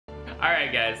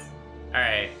Alright, guys.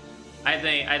 Alright. I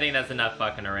think that's enough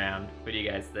fucking around. What do you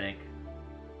guys think?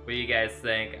 What do you guys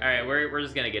think? Alright, we're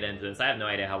just gonna get into this. I have no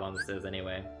idea how long this is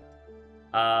anyway.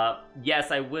 Yes,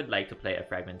 I would like to play A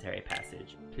Fragmentary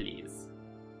Passage, please.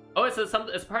 Oh,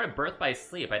 it's part of Birth by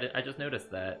Sleep. I just noticed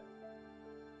that.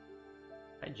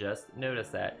 I just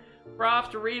noticed that.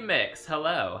 Croft Remix,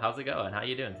 hello. How's it going? How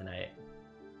you doing tonight?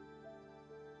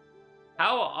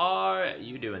 How are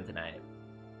you doing tonight?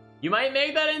 You might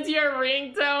make that into your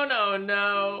ringtone? Oh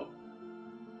no.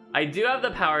 I do have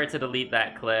the power to delete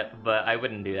that clip, but I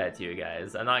wouldn't do that to you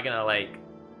guys. I'm not gonna, like,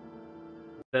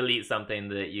 delete something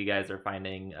that you guys are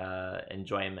finding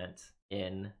enjoyment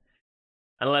in.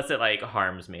 Unless it, like,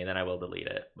 harms me, then I will delete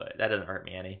it. But that doesn't hurt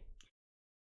me any.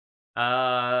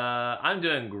 I'm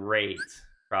doing great,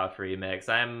 Croft Remix.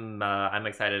 I'm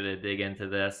excited to dig into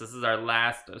this. This is our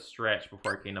last stretch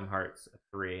before Kingdom Hearts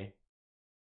 3.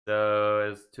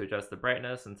 So, is to adjust the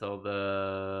brightness until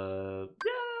the...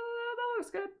 Yeah, that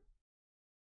looks good.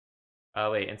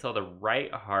 Oh, wait, until the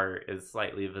right heart is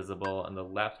slightly visible and the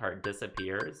left heart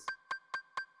disappears.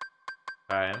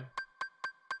 Okay.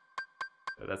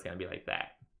 So that's gonna be like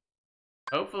that.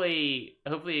 Hopefully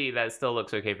that still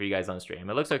looks okay for you guys on stream.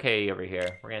 It looks okay over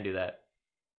here. We're gonna do that.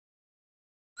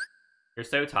 You're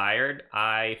so tired.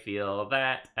 I feel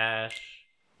that, Ash.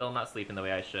 Still not sleeping the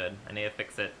way I should. I need to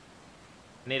fix it.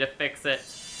 I need to fix it.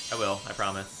 I will, I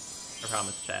promise. I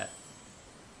promise, chat.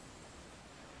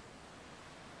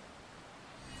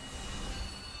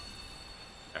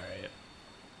 Alright.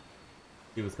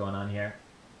 See what's going on here.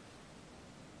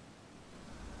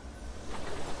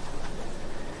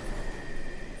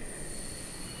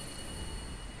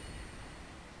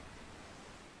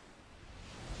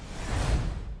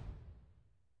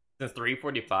 Since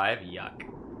 3:45? Yuck.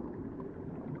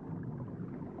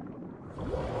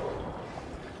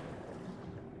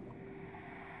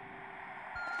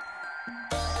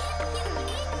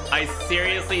 I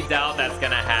seriously doubt that's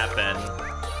gonna happen.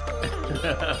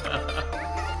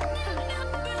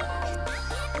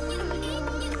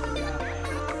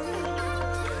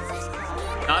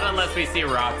 Not unless we see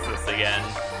Roxas again.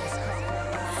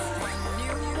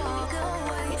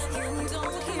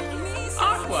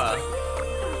 Aqua!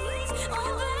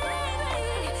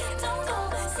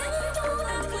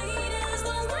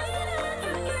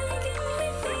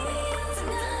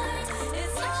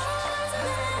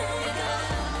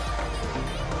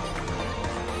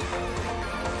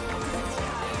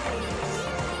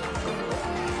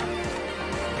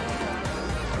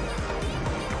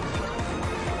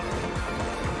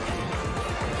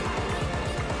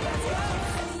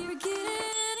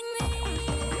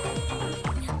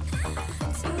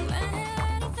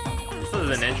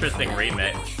 An interesting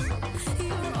remix.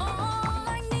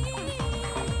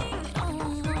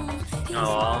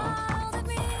 Aww.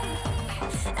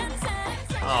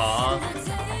 Aww.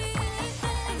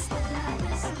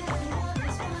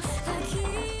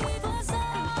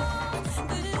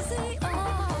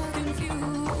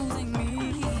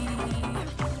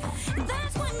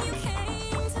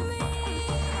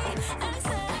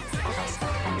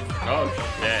 Oh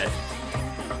shit.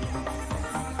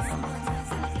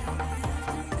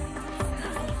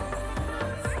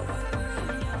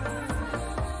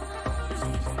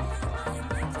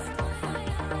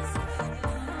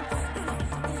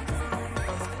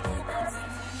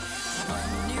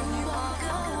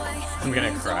 I'm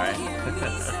gonna cry.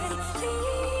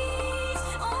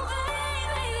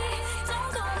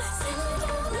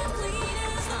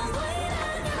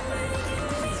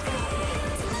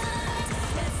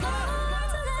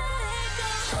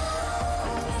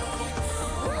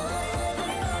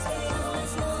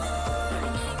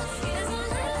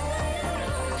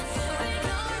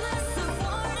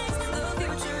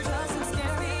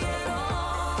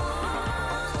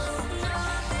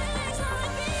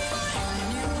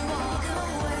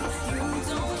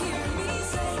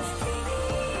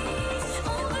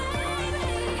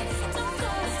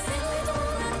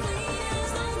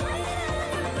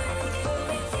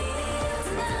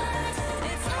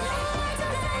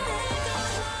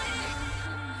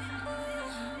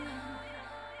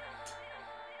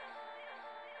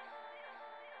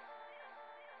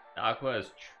 Aqua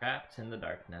is trapped in the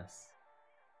darkness.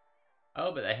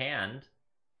 Oh, but the hand.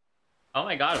 Oh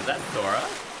my god, is that Sora?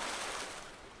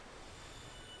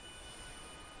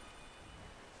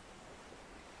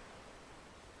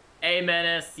 Hey,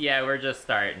 Menace. Yeah, we're just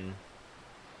starting.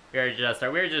 We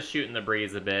were just shooting the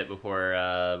breeze a bit before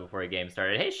the game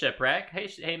started. Hey, Shipwreck.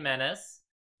 Hey, Menace.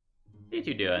 How you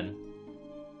two doing?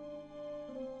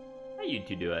 How you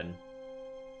two doing?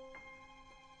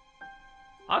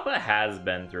 Aqua has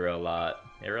been through a lot.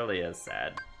 It really is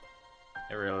sad.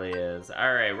 It really is.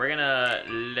 Alright, we're gonna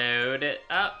load it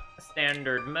up.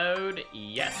 Standard mode,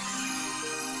 yes.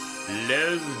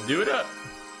 Let's do it up.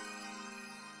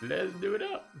 Let's do it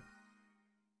up.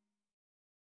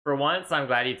 For once, I'm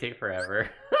glad you take forever.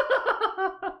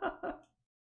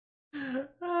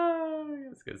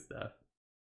 That's good stuff.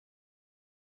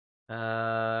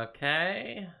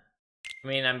 Okay. I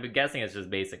mean, I'm guessing it's just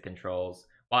basic controls.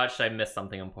 Watch, I missed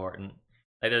something important.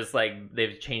 Like, there's like,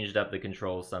 they've changed up the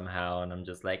controls somehow, and I'm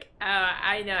just like, oh,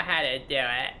 I know how to do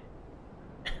it.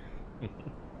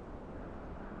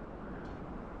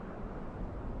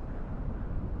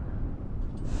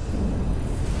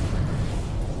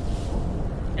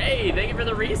 Hey, thank you for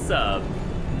the resub.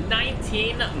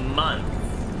 19 months.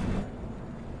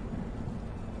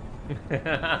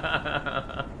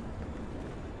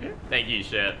 Thank you,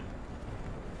 shit.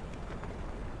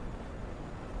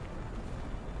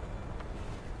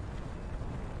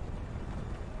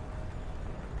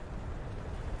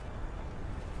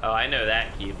 Oh, I know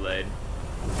that Keyblade.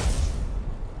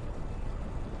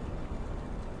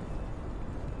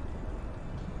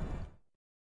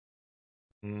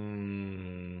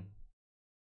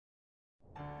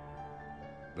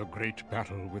 The great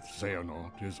battle with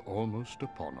Xehanort is almost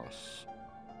upon us.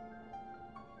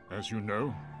 As you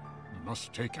know, we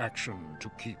must take action to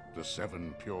keep the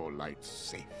 7 pure lights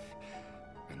safe.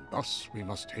 And thus we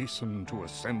must hasten to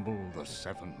assemble the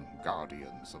 7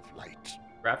 Guardians of Light.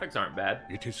 Graphics aren't bad.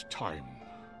 It is time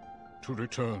to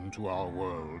return to our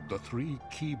world the 3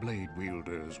 Keyblade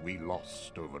wielders we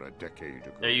lost over a decade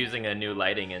ago. They're using a new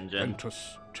lighting engine.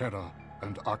 Ventus, Terra,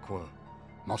 and Aqua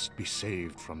must be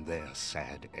saved from their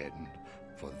sad end,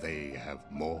 for they have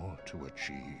more to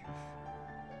achieve.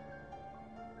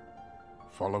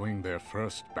 Following their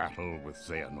first battle with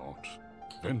Xehanort,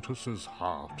 Ventus's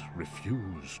heart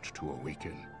refused to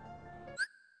awaken.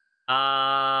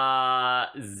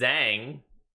 Zhang.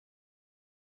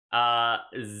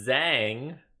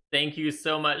 Zhang, thank you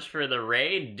so much for the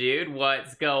raid, dude.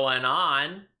 What's going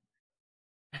on?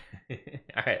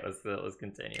 All right, let's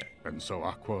continue. And so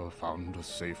Aqua found a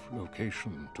safe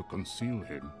location to conceal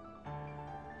him.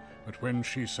 But when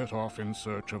she set off in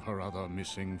search of her other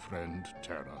missing friend,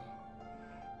 Terra,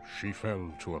 she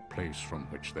fell to a place from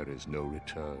which there is no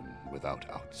return without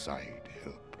outside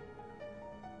help.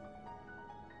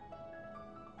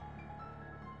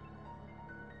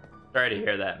 Sorry to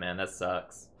hear that, man. That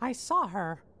sucks. I saw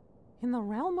her in the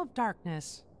realm of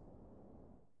darkness.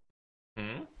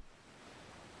 Hmm?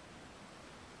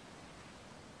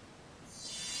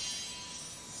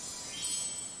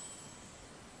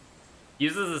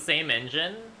 Uses the same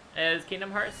engine as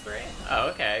Kingdom Hearts 3? Oh,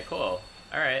 okay, cool.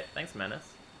 Alright, thanks, Menace.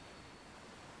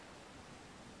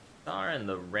 Are in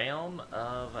the realm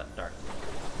of darkness.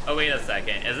 Oh, wait a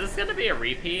second. Is this gonna be a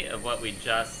repeat of what we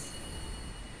just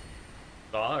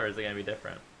saw, or is it gonna be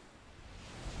different?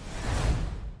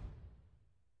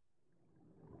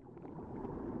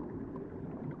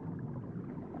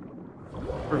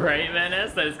 Right,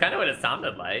 Menace? That is kind of what it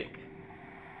sounded like.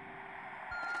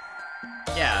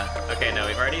 Yeah, okay, no,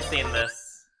 we've already seen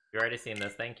this. We've already seen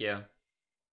this, thank you.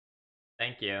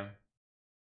 Thank you.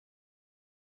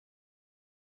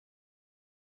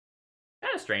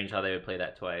 Kind of strange how they would play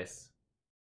that twice.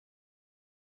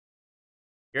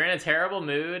 You're in a terrible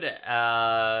mood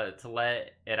to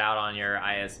let it out on your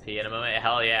ISP in a moment?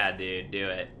 Hell yeah, dude, do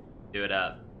it. Do it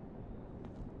up.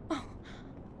 Oh,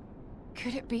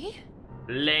 could it be?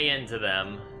 Lay into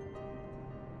them.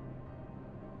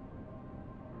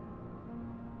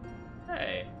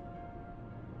 Hey.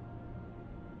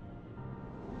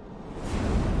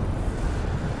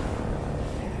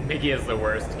 Mickey is the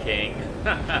worst king.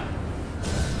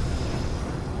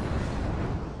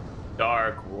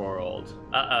 Dark world.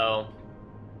 Uh-oh.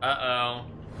 Uh-oh.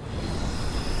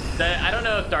 I don't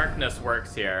know if darkness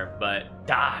works here, but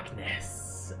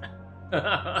darkness.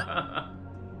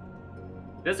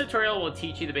 This tutorial will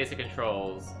teach you the basic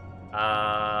controls.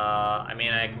 I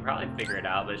mean, I can probably figure it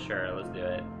out, but sure, let's do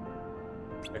it.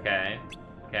 Okay.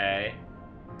 Okay.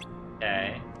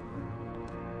 Okay.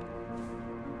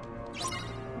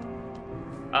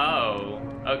 Oh,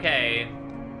 okay.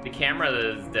 The camera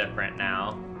is different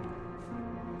now.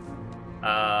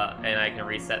 And I can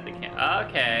reset the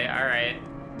okay, alright.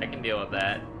 I can deal with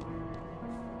that.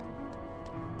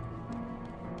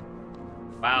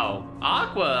 Wow.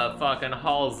 Aqua fucking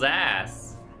hauls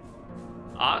ass.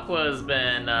 Aqua's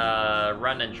been,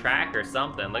 running track or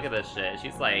something. Look at this shit.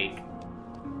 She's like,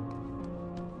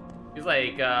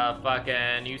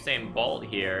 fucking Usain Bolt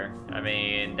here. I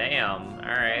mean, damn.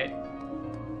 Alright.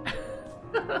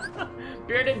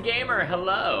 Bearded Gamer,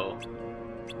 hello.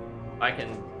 I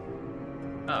can...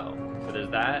 Oh, so there's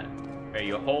that? Or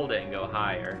you hold it and go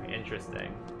higher.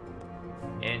 Interesting.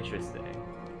 Interesting.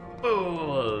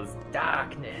 Fools!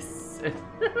 Darkness!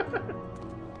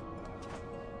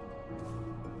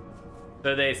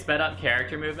 So they sped up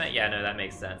character movement? Yeah, no, that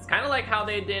makes sense. Kind of like how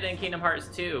they did in Kingdom Hearts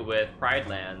 2 with Pride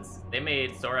Lands. They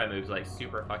made Sora moves like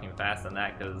super fucking fast in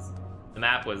that because the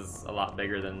map was a lot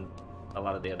bigger than a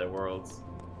lot of the other worlds.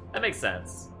 That makes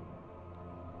sense.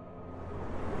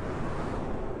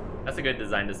 That's a good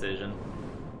design decision.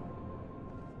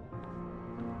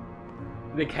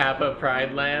 The Kappa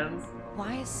Pride Lands?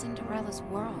 Why is Cinderella's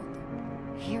world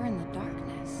here in the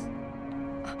darkness?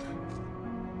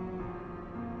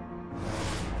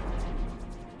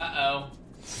 Uh-oh.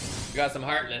 We got some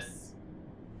Heartless.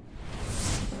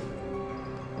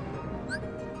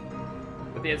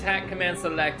 With the attack command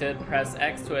selected, press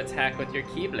X to attack with your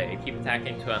Keyblade. Keep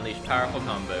attacking to unleash powerful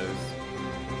combos.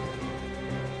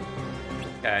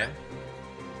 Okay.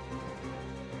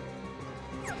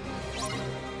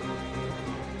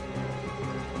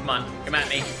 Come on, come at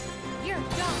me. You're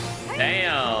done.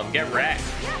 Damn, get wrecked.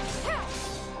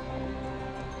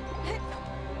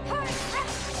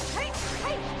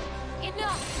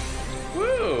 Enough.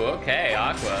 Woo, okay,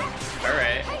 Aqua.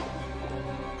 Alright.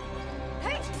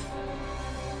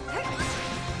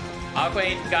 Aqua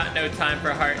ain't got no time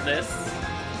for Heartless.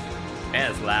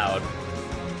 Man, it's loud.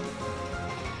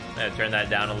 I'm gonna turn that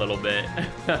down a little bit.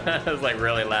 It was like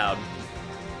really loud.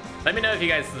 Let me know if you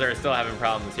guys are still having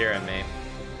problems hearing me.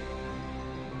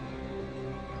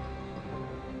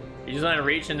 You just want to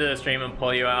reach into the stream and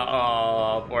pull you out.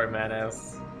 Oh, poor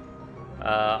Menace.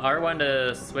 R1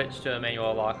 to switch to a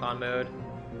manual lock-on mode.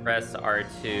 Press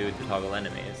R2 to toggle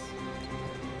enemies.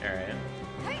 Alright.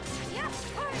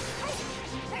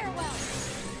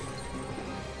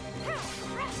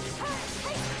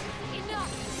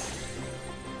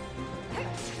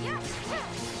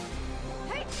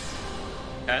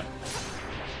 Okay.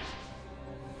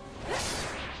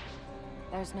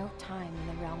 There's no time in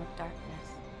the realm of darkness.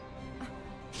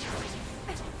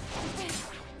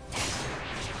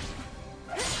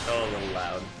 Still a little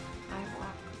loud. I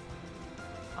walk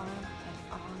on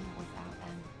and on without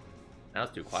end. That was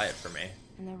too quiet for me.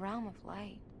 In the realm of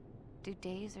light, do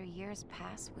days or years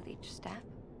pass with each step?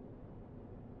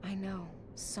 I know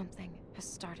something has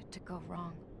started to go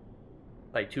wrong.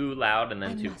 Like too loud and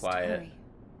then I too must quiet. hurry.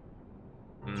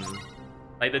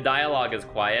 Like the dialogue is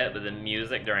quiet, but the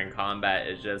music during combat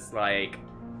is just like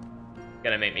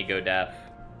gonna make me go deaf.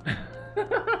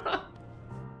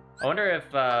 I wonder if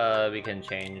we can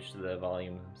change the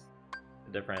volumes,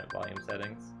 the different volume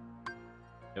settings.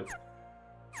 Nope.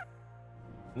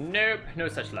 Nope, no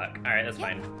such luck. Alright, that's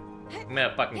fine. I'm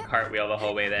gonna fucking cartwheel the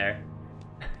whole way there.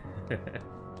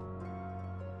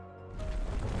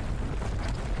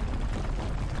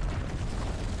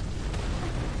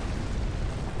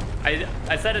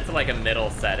 I set it to like a middle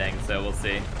setting, so we'll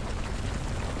see.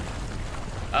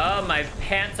 Oh, my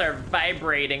pants are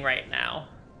vibrating right now.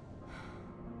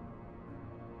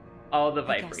 All the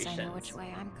vibrations. I guess I know which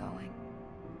way I'm going.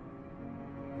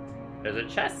 There's a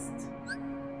chest.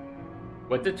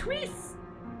 What the tweets?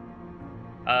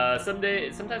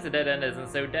 Sometimes a dead end isn't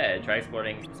so dead. Try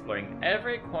exploring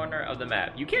every corner of the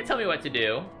map. You can't tell me what to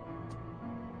do.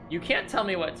 You can't tell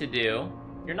me what to do.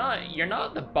 You're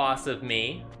not the boss of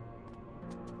me.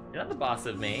 You're not the boss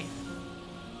of me.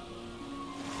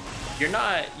 You're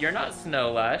not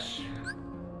Snowlush.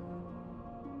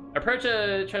 Approach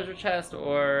a treasure chest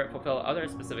or fulfill other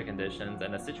specific conditions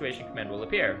and a situation command will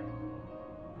appear.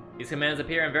 These commands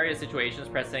appear in various situations,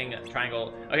 pressing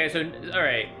triangle. Okay, so,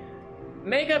 alright.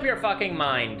 Make up your fucking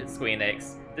mind,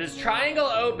 Squeenix. Does triangle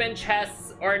open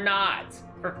chests or not?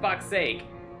 For fuck's sake.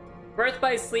 Birth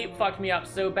by Sleep fucked me up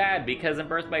so bad because in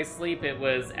Birth by Sleep it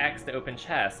was X to open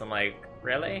chests. I'm like,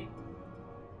 really?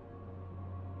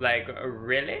 Like,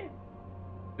 really?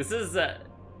 This is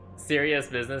serious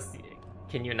business.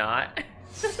 Can you not?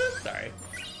 Sorry.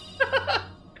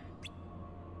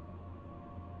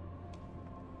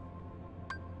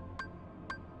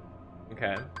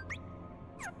 Okay.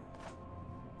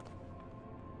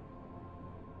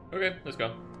 Okay, let's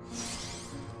go.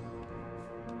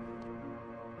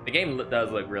 The game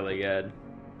does look really good.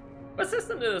 What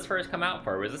system did this first come out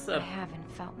for? Was this I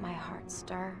haven't felt my heart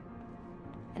stir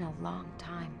in a long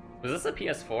time. Was this a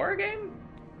PS4 game?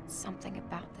 Something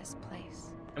about this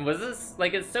place. And was this,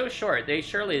 like, it's so short, they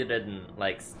surely didn't,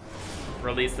 like,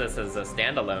 release this as a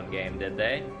standalone game, did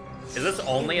they? Is this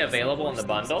only available in the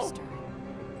bundle?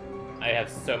 I have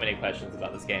so many questions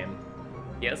about this game.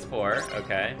 PS4,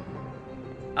 okay.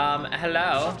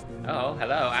 Hello? Oh,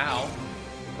 hello, ow.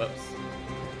 Whoops.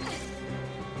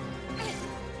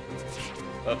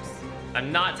 Oops.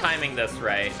 I'm not timing this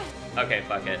right. Okay,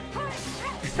 fuck it.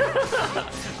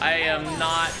 I am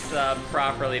not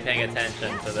properly paying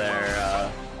attention to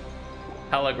their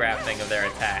telegraphing of their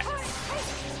attacks.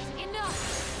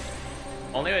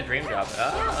 Only with Dream Drop.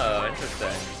 Oh,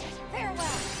 interesting.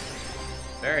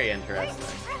 Very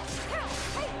interesting.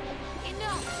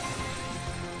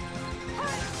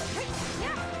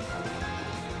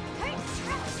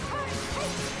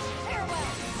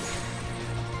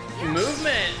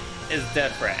 Movement is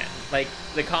different. Like,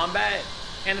 the combat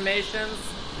animations,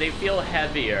 they feel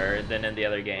heavier than in the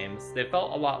other games. They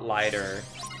felt a lot lighter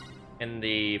in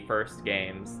the first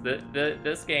games.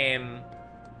 This game,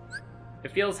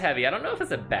 it feels heavy. I don't know if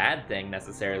it's a bad thing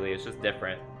necessarily, it's just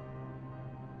different.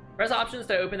 Press options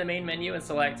to open the main menu and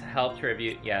select help to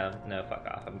review. Yeah, no, fuck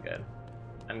off, I'm good.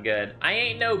 I'm good. I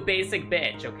ain't no basic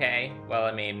bitch, okay? Well,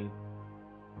 I mean,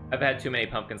 I've had too many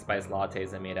pumpkin spice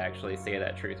lattes in me to actually say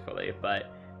that truthfully,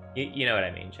 but you know what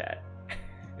I mean, chat.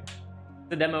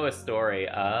 The demo is story.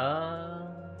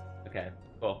 Okay,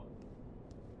 cool.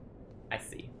 I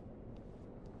see.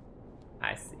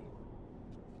 I see.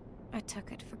 I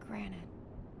took it for granted.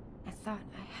 I thought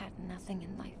I had nothing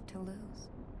in life to lose.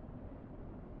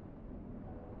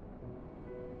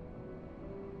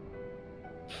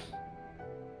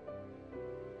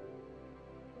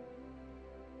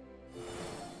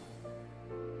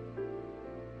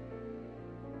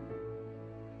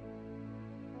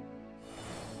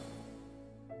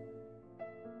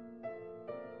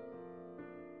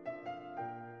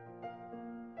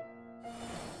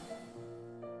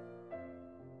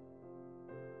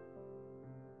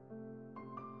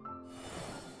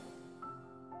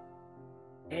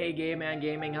 Hey, Gay Man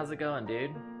Gaming, how's it going,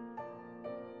 dude?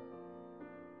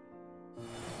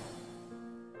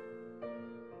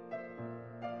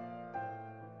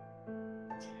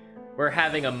 We're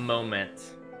having a moment.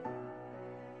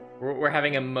 We're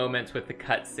having a moment with the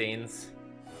cutscenes.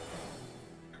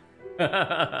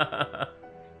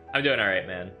 I'm doing alright,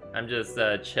 man. I'm just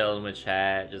chilling with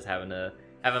chat, just having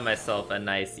myself a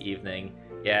nice evening.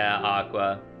 Yeah,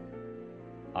 Aqua.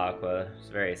 It's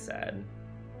very sad.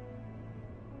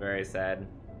 Very sad.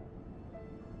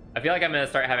 I feel like I'm gonna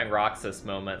start having Roxas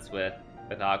moments with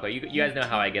Aqua. You guys know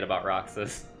how I get about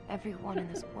Roxas. Everyone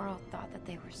in this world thought that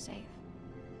they were safe.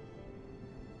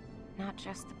 Not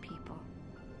just the people,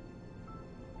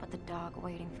 but the dog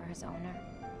waiting for his owner.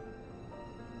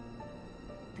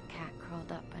 The cat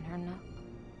curled up in her nook.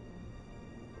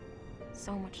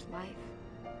 So much life.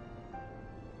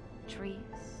 Trees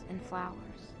and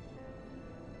flowers.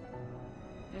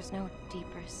 There's no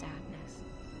deeper sadness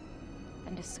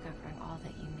than discovering all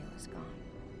that you knew is gone.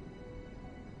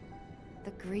 The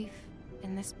grief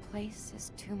in this place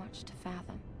is too much to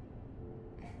fathom.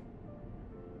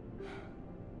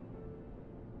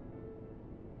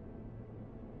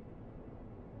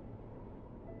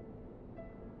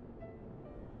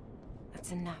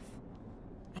 That's enough.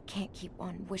 I can't keep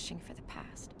on wishing for the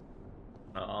past.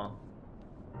 Uh-oh.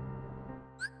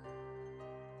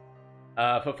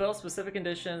 Fulfill specific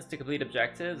conditions to complete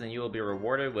objectives, and you will be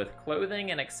rewarded with clothing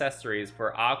and accessories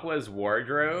for Aqua's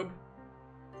wardrobe.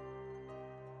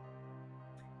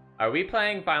 Are we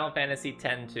playing Final Fantasy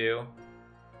X too?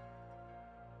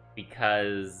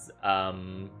 Because,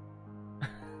 Aqua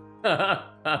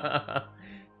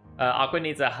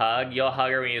needs a hug. You'll hug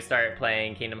her when you start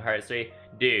playing Kingdom Hearts 3.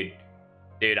 Dude,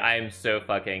 I am so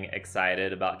fucking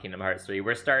excited about Kingdom Hearts 3.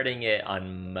 We're starting it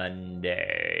on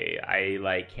Monday. I,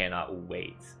 like, cannot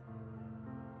wait.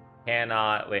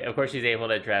 Cannot wait. Of course, she's able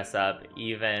to dress up,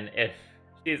 even if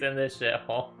she's in this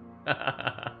shithole.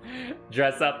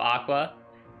 Dress up Aqua.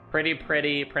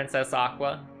 Pretty Princess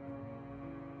Aqua.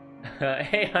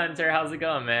 Hey, Hunter, how's it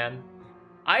going, man?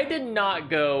 I did not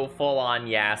go full-on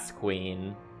Yas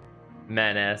Queen.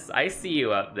 Menace, I see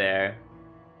you up there.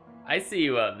 I see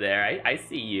you up there. I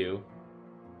see you.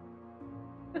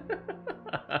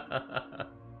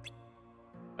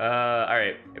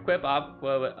 Alright. Equip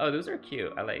Aqua. Oh, those are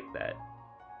cute. I like that.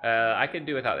 I could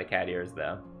do without the cat ears,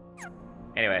 though.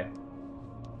 Anyway.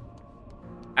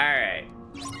 Alright.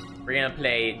 We're gonna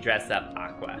play Dress Up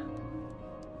Aqua.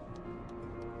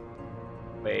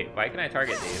 Wait, why can I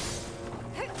target these?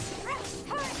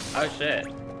 Oh, shit.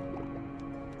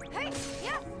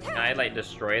 Can I, like,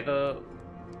 destroy the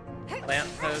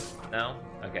lamppost? No?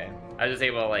 Okay. I was just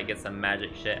able to, like, get some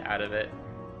magic shit out of it.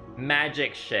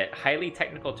 Magic shit. Highly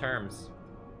technical terms.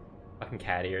 Fucking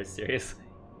cat ears, seriously.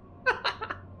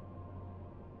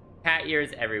 Cat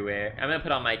ears everywhere. I'm gonna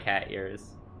put on my cat ears.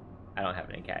 I don't have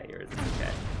any cat ears.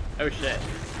 Okay. Oh, shit.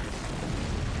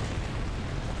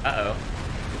 Uh-oh.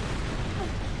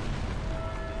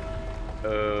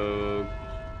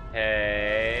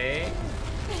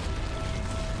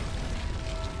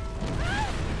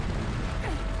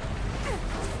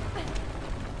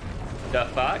 The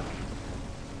fuck?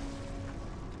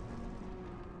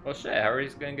 Well, shit, how are we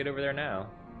just gonna get over there now?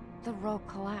 The road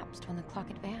collapsed when the clock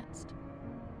advanced.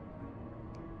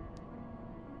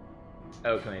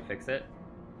 Oh, can we fix it?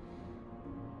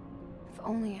 If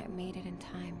only I made it in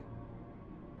time.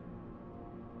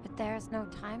 But there is no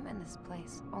time in this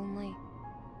place, only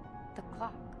the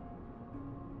clock.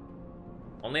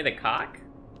 Only the cock?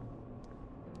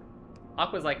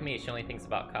 Aqua's like me, she only thinks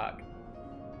about cock.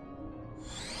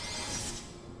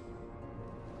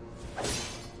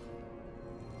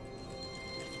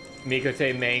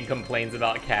 Mikote main complains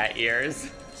about cat ears.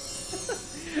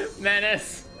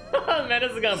 Menace!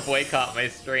 Menace is gonna boycott my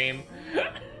stream.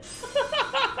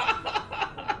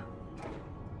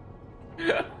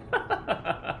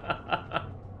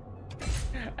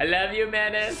 I love you,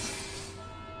 Menace!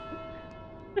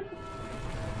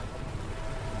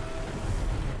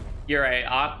 You're right,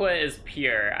 Aqua is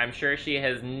pure. I'm sure she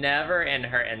has never in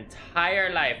her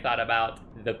entire life thought about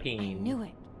the peen. I knew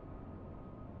it.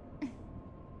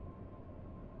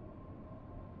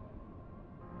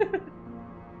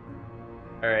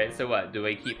 Alright, so what? Do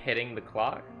I keep hitting the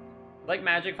clock? Like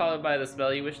magic followed by the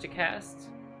spell you wish to cast?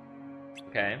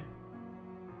 Okay.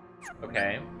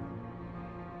 Okay.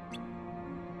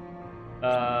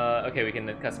 Okay, we can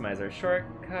customize our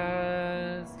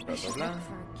shortcuts. I Blah, should blah, blah. look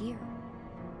for a gear.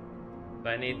 So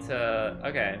I need to...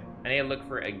 Okay. I need to look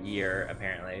for a gear,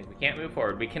 apparently. We can't move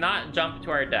forward. We cannot jump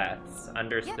to our deaths.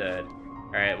 Understood.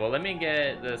 Alright, well, let me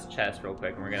get this chest real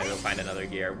quick, and we're gonna go find another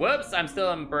gear. Whoops! I'm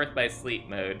still in birth by sleep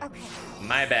mode. Okay.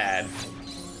 My bad.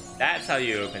 That's how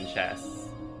you open chests.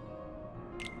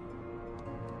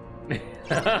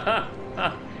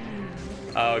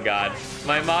 Oh god.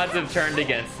 My mods have turned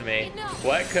against me.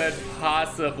 What could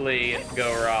possibly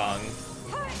go wrong?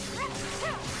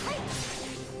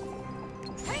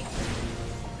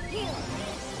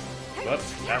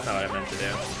 Whoops, that's not what I meant to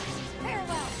do.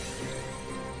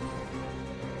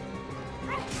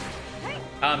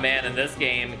 Oh man, in this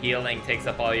game, healing takes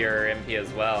up all your MP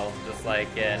as well, just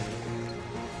like in...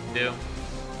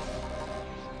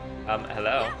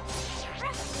 hello?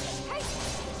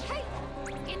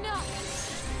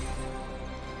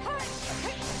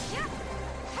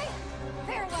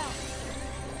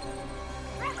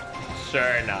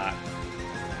 Sure not.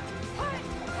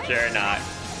 Sure not.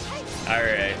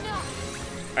 Alright.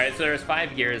 Alright, so there's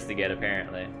 5 gears to get,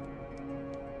 apparently.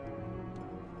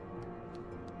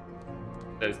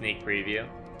 So sneak preview.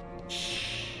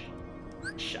 Shh.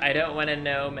 Shh. I don't want to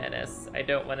know, Menace. I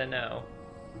don't want to know.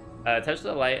 Touch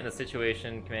the light in the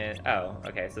situation command. Oh,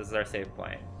 okay, so this is our save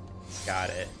point. Got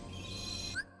it.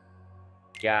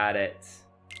 Got it.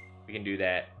 We can do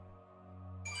that.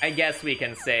 I guess we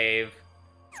can save.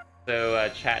 So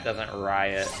chat doesn't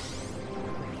riot.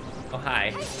 Oh,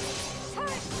 hi.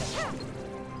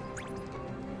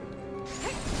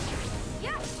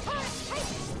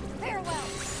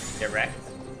 Get wrecked.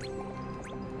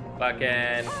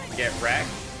 Fucking get wrecked.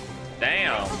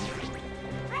 Damn.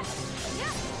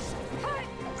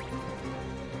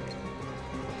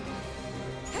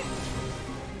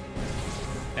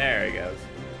 There he goes.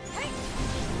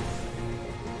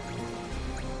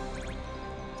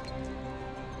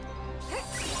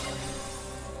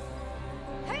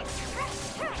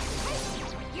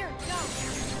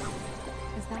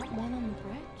 Is that one on the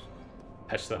bridge?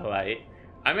 Touch the light.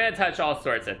 I'm gonna touch all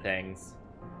sorts of things.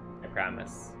 I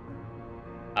promise.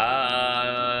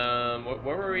 What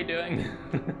were we doing?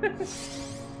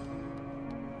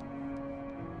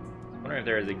 I wonder if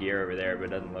there is a gear over there, but it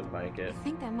doesn't look like it. I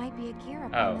think that might be a gear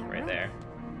up Oh, on that right roof. there.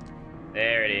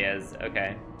 There it is.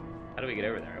 Okay. How do we get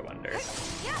over there, I wonder?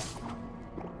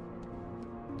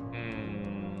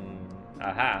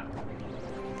 Aha.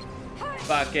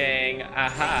 Fucking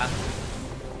aha.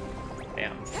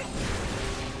 Damn.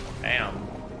 Damn.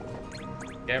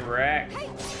 Get wrecked.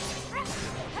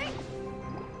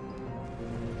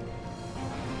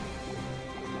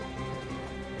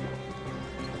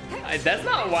 That's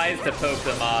not wise to poke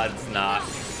the mods, not.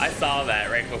 I saw that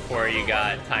right before you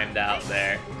got timed out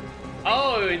there.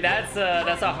 Oh, that's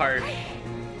a harsh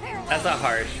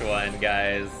one,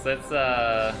 guys. Let's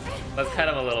cut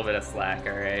him a little bit of slack,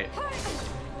 alright?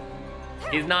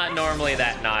 He's not normally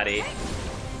that naughty.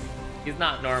 He's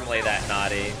not normally that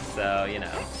naughty, so, you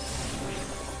know.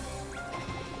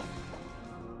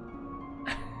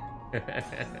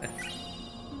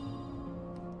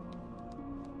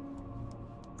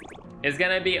 It's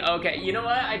gonna be okay. You know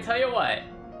what? I tell you what.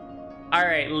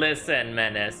 Alright, listen,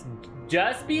 Menace.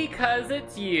 Just because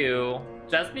it's you,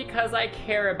 just because I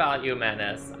care about you,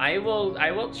 Menace, I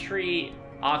will treat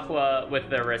Aqua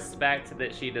with the respect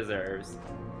that she deserves.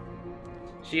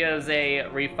 She is a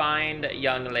refined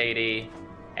young lady,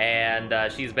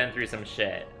 and she's been through some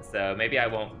shit. So maybe I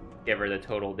won't give her the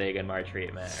total dig and mar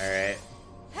treatment, alright?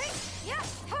 Hey, yeah,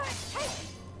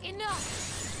 hey, enough.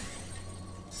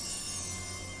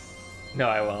 No,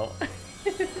 I won't.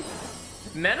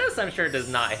 Menace, I'm sure, does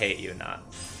not hate you, not.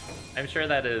 I'm sure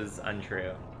that is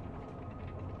untrue.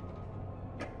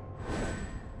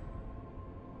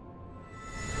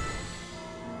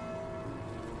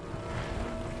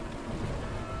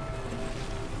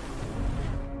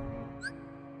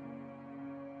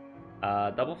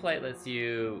 Double flight lets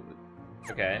you...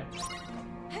 Okay.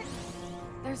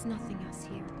 There's nothing else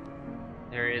here.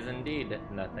 There is indeed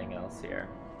nothing else here.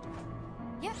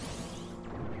 Yep.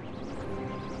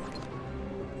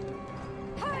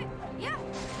 Hi, yeah.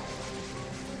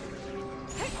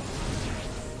 Hey.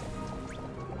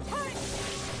 Hi.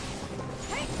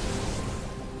 Hey.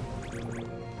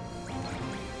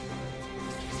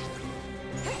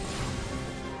 Hey.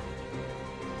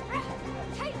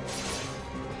 Hey.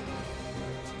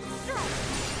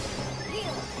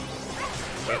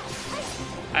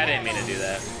 Oops. I didn't mean to do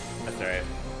that. That's alright.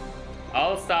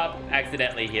 I'll stop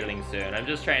accidentally healing soon. I'm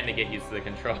just trying to get used to the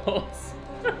controls.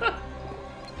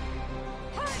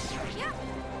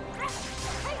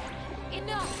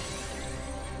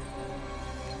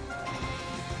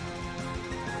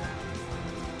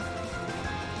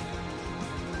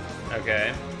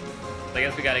 Okay. So I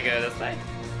guess we gotta go this way.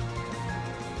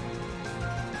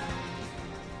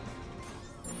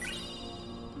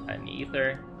 An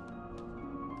ether.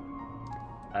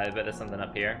 I bet there's something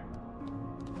up here.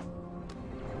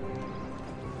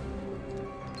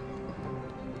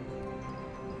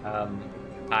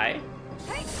 Hi?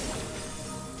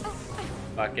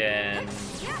 Fucking...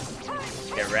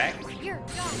 get wrecked?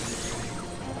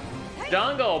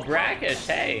 Jungle Brackish,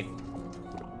 hey!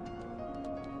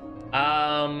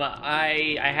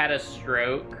 I had a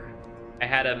stroke. I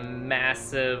had a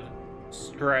massive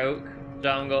stroke,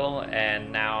 Jungle,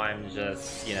 and now I'm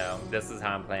just, you know, this is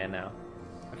how I'm playing now.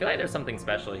 I feel like there's something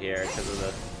special here because of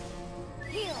the...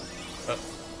 Oh,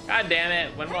 God damn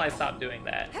it, when will I stop doing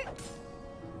that?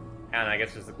 I don't know, I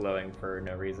guess just glowing for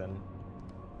no reason.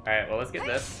 Alright, well, let's get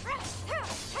this.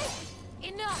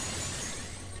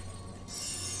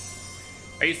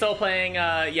 Are you still playing,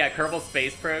 yeah, Kerbal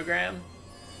Space Program?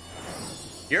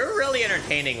 You're really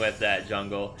entertaining with that,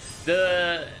 Jungle.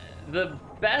 The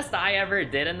best I ever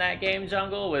did in that game,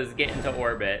 Jungle, was get into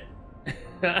orbit.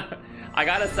 I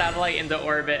got a satellite into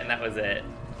orbit, and that was it.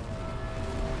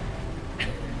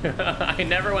 I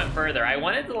never went further. I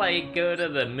wanted to, like, go to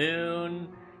the moon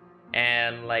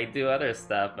and, like, do other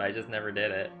stuff, but I just never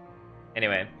did it.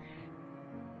 Anyway.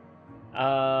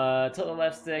 Tilt the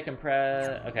left stick and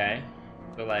press... Okay.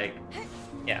 So, like...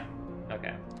 Yeah.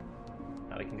 Okay.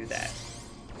 Now we can do that.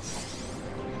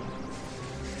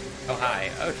 Oh, hi.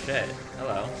 Oh, shit.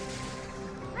 Hello.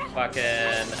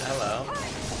 Fucking... Hello.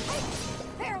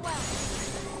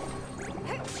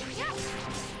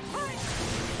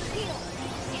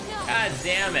 God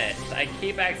damn it. I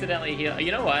keep accidentally healing.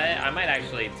 You know what? I might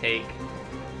actually take...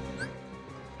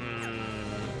 I'm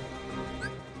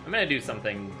gonna do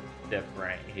something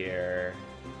different here.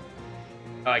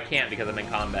 Oh, I can't because I'm in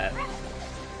combat.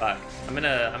 Fuck. I'm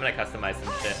gonna customize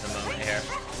some shit in a moment here.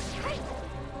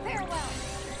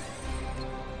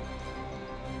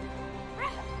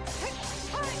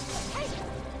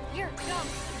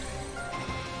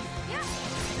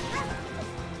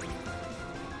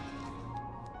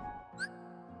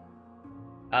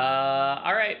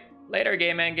 Alright. Later,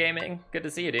 Game Man Gaming. Good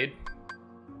to see you, dude.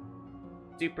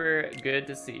 Super good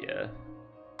to see you.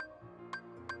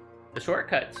 The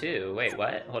shortcut, too. Wait,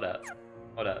 what? Hold up.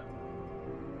 Hold up.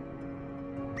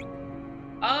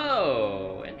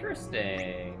 Oh,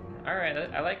 interesting. Alright,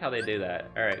 I like how they do that.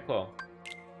 Alright, cool.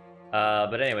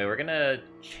 But anyway, we're gonna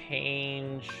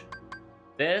change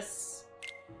this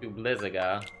to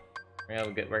Blizzaga.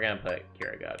 We're gonna put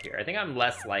Kiraga up here. I think I'm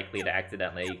less likely to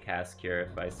accidentally cast Cure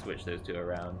if I switch those two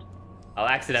around. I'll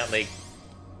accidentally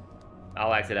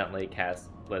cast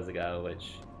Blizzaga,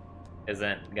 which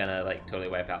isn't gonna like totally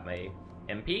wipe out my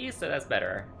MP, so that's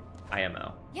better.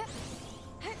 IMO. Yep.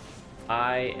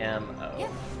 IMO.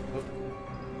 Yep.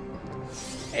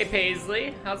 Hey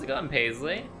Paisley, how's it going,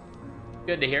 Paisley?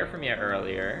 Good to hear from you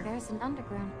earlier. There's an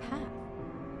underground path.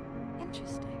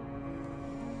 Interesting.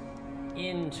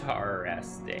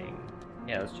 Interesting.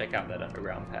 Yeah, let's check out that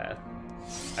underground path.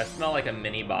 I smell like a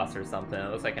mini boss or something. It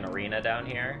looks like an arena down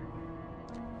here.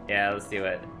 Yeah, let's see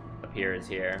what appears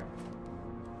here.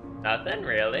 Nothing,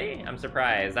 really? I'm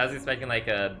surprised. I was expecting like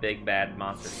a big bad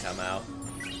monster to come out.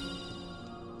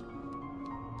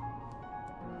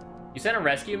 You sent a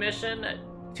rescue mission?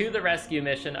 to the rescue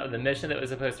mission of the mission that was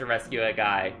supposed to rescue a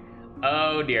guy.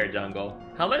 Oh dear, Jungle.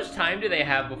 How much time do they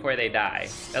have before they die?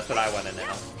 That's what I want to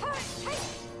know.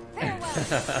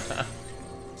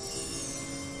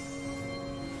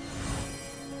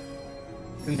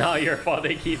 It's not your fault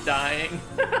they keep dying.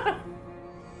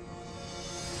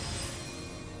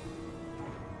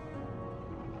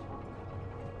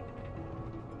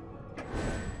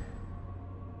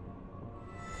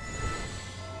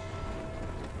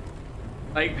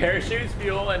 Like parachutes,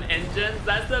 fuel, and engines.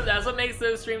 That's what makes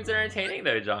those streams entertaining,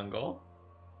 though, Jungle.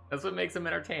 That's what makes them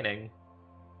entertaining.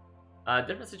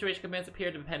 Different situation commands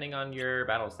appear depending on your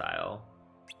battle style.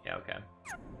 Yeah, okay.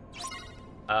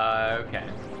 Okay.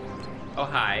 Oh,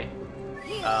 hi.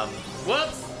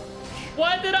 Whoops!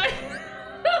 What did I...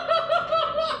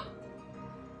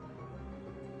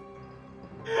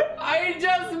 I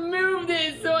just moved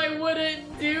it so I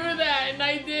wouldn't do that, and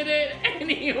I did it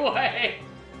anyway!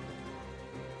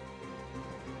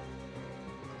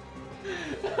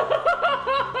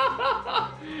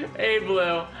 Hey,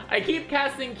 Blue. I keep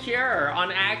casting Cure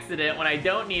on accident when I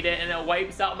don't need it, and it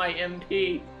wipes out my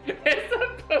MP. It's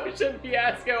a potion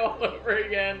fiasco all over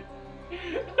again.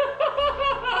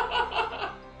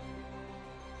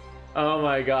 Oh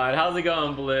my god. How's it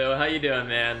going, Blue? How you doing,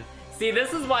 man? See,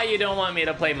 this is why you don't want me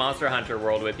to play Monster Hunter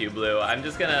World with you, Blue. I'm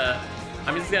just gonna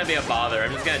be a bother.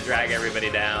 I'm just gonna drag everybody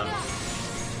down.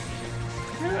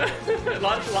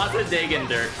 lots of digging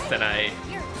dirts tonight.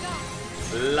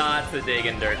 Lots of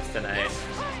digging dirts tonight.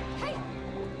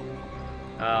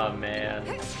 Oh man.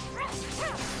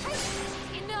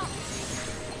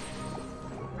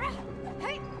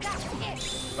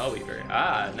 Spellweaver.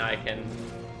 Ah, now I can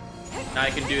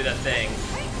do the thing.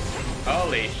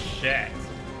 Holy shit.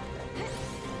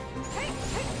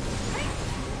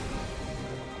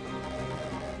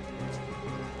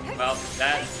 Well,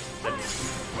 that's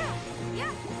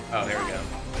oh, here we go.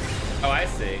 Oh, I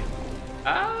see.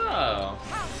 Oh.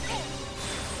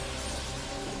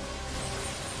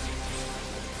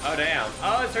 Oh, damn.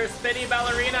 Oh, it's her spinny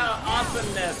ballerina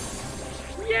awesomeness.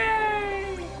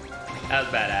 Yay! That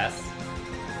was badass.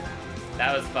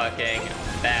 That was fucking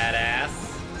badass.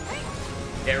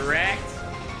 Get wrecked.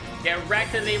 Get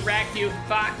wrecked and they wrecked, you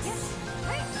fucks.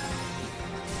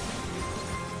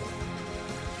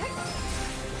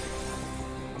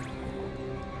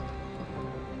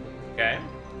 Okay.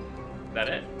 Is that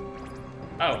it?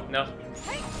 Oh, no.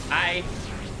 Hi.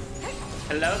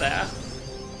 Hello there.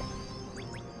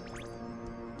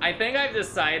 I think I've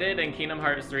decided in Kingdom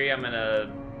Hearts 3 I'm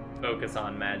gonna focus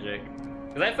on magic.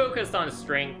 Because I focused on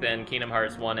strength in Kingdom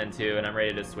Hearts 1 and 2, and I'm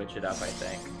ready to switch it up, I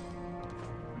think.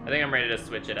 I think I'm ready to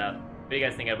switch it up. What are you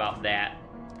guys thinking about that?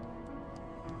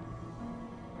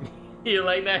 You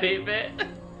like that 8-bit?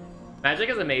 Magic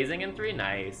is amazing in 3?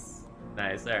 Nice.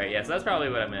 Nice, alright, yeah, so that's probably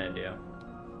what I'm gonna do.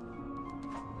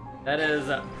 That is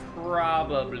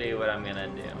probably what I'm gonna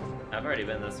do. I've already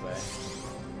been this way.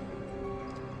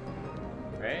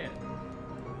 Right?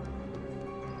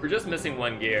 We're just missing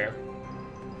one gear.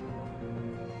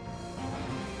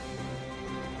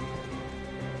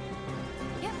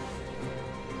 Yep.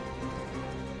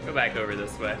 Go back over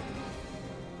this way.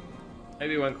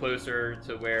 Maybe one closer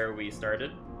to where we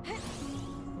started.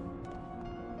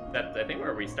 That I think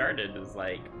where we started is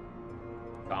like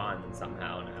gone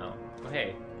somehow now. Oh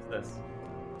hey, what's this?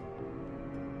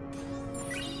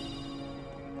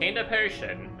 Gained a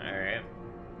potion. Alright.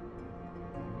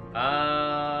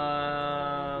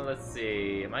 Let's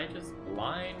see. Am I just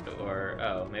blind or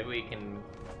oh, maybe we can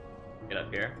get up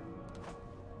here.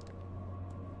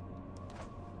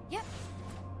 Yep.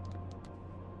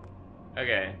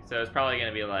 Okay, so it's probably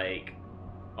gonna be like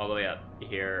all the way up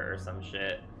here or some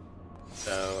shit.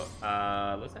 So,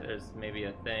 looks like there's maybe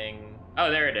a thing.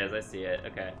 Oh, there it is. I see it.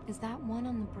 Okay. Is that one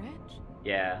on the bridge?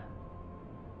 Yeah.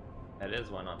 That is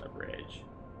one on the bridge.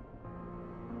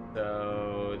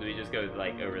 So, do we just go,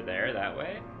 like, over there, that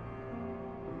way?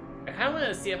 I kind of want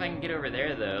to see if I can get over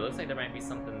there, though. It looks like there might be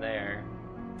something there.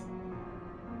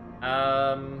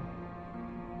 Nah.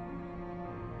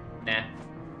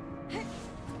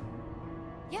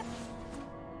 Yep.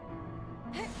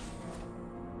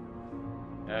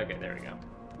 Okay, there we go.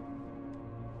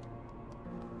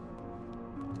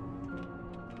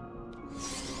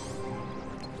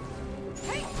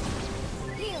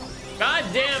 God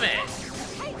damn it!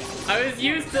 I was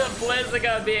used to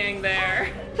Blizzica being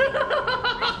there.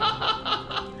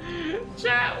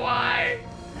 Chat, why?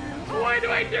 Why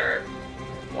do I derp?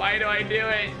 Why do I do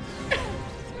it?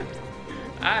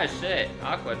 Ah, shit.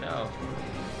 Aqua, no.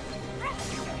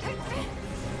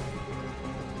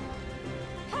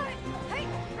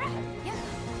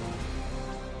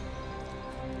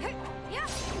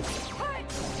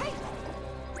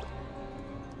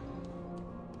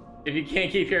 If you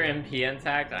can't keep your MP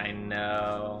intact, I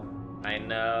know. I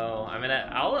know.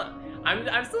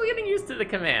 I'm still getting used to the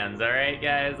commands, alright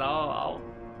guys? I'll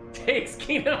take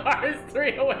Kingdom Hearts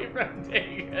 3 away from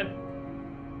Dagon.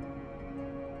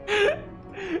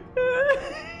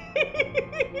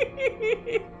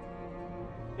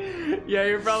 Yeah,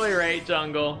 you're probably right,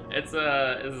 Jungle. This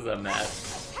is a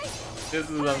mess. This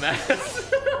is a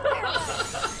mess.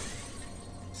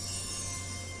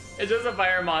 It's just a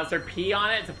fire monster. Pee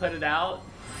on it to put it out.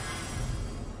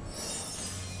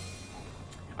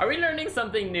 Are we learning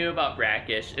something new about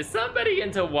Brackish? Is somebody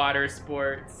into water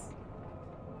sports?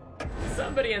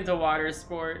 Somebody into water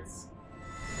sports?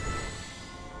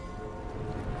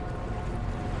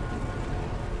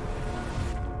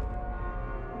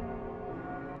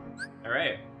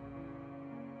 Alright.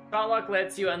 Shotlock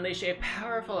lets you unleash a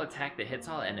powerful attack that hits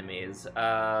all enemies.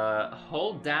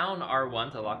 Hold down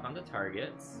R1 to lock onto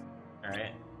targets.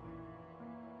 Alright.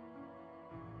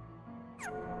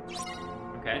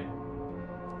 Okay.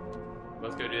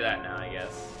 Let's go do that now, I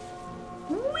guess.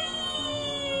 Whee!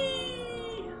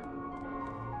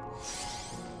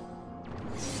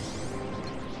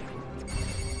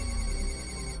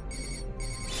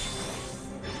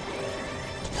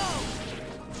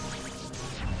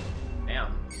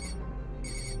 Damn.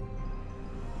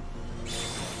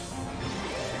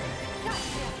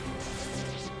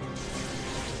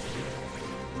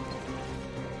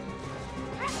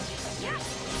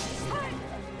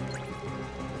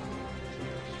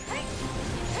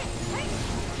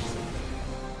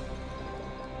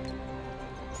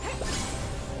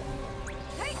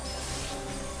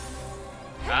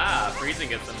 Ah, freezing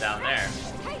gets them down there.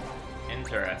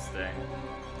 Interesting.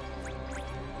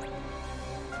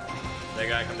 They're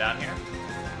gonna come down here.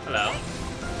 Hello.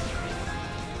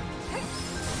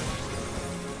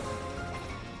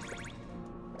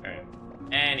 Alright.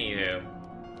 Anywho.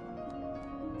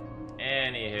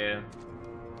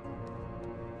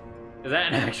 Is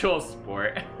that an actual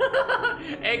sport?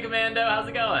 Hey Commando, how's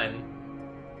it going?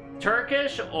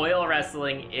 Turkish oil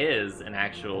wrestling is an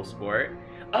actual sport.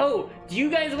 Oh, do you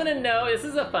guys want to know, this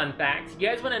is a fun fact, you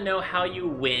guys want to know how you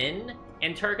win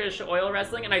in Turkish oil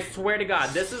wrestling? And I swear to God,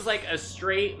 this is like a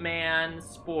straight man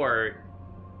sport,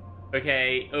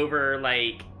 okay, over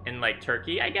like, in like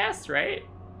Turkey, I guess, right?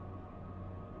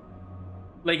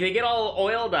 Like they get all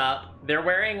oiled up, they're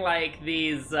wearing like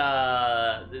these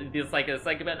like, it's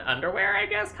like an underwear, I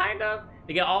guess, kind of.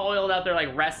 They get all oiled up, they're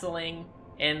like wrestling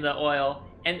in the oil.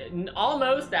 And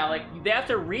almost, Alec, they have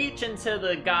to reach into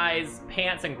the guy's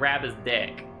pants and grab his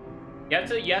dick. You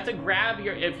have to grab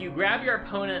if you grab your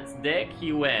opponent's dick,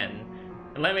 you win.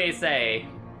 And let me say,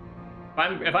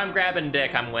 if I'm grabbing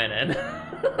dick, I'm winning.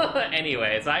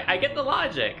 Anyways, I get the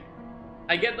logic.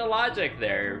 I get the logic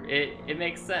there. It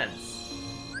makes sense.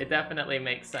 It definitely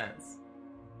makes sense.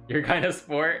 Your kind of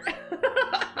sport?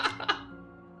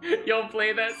 You'll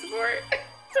play that sport?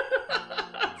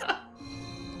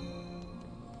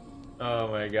 Oh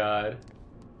my god.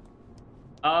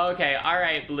 Okay,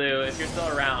 alright, Blue. If you're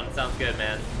still around, sounds good,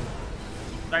 man.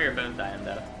 Sorry your phone's dying,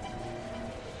 though.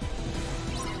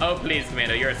 Oh, please,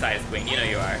 Commando, you're a size queen. You know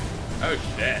you are. Oh,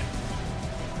 shit.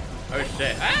 Oh,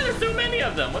 shit. Ah, there's so many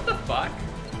of them. What the fuck?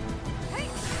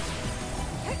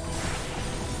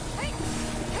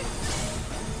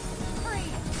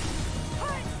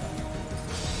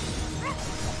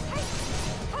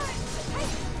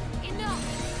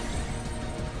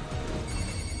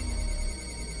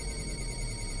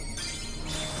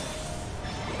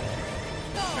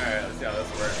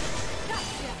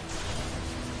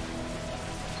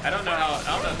 I don't know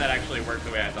if that actually worked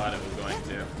the way I thought it was going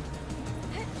to.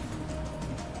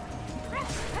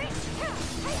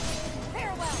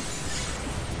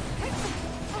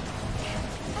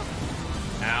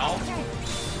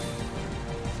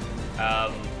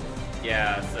 Ow.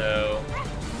 Yeah, so...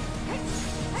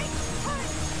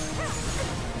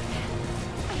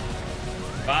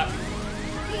 Fuck.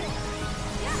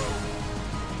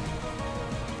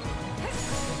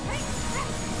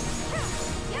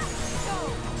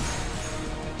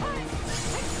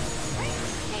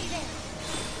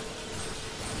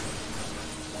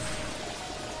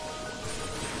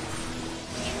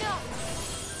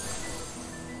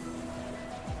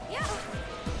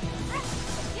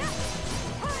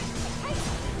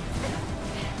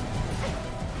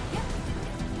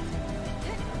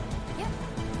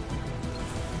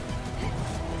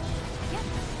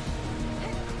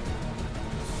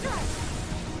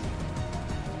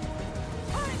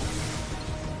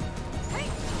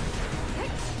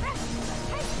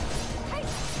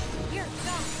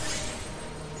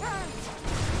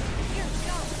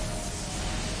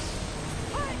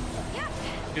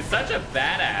 such a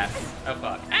badass. Oh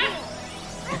fuck.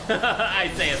 Ah!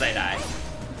 I say as I die.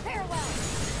 Farewell.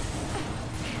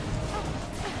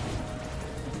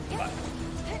 Fuck.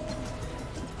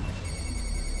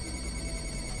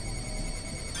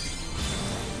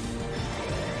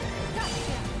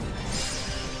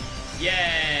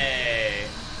 Yay!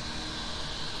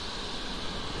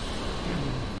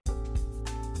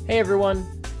 Hey everyone!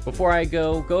 Before I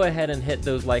go ahead and hit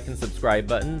those like and subscribe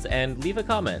buttons and leave a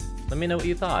comment. Let me know what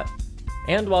you thought.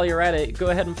 And while you're at it, go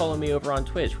ahead and follow me over on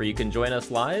Twitch where you can join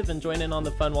us live and join in on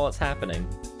the fun while it's happening.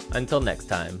 Until next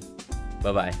time,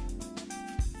 bye-bye.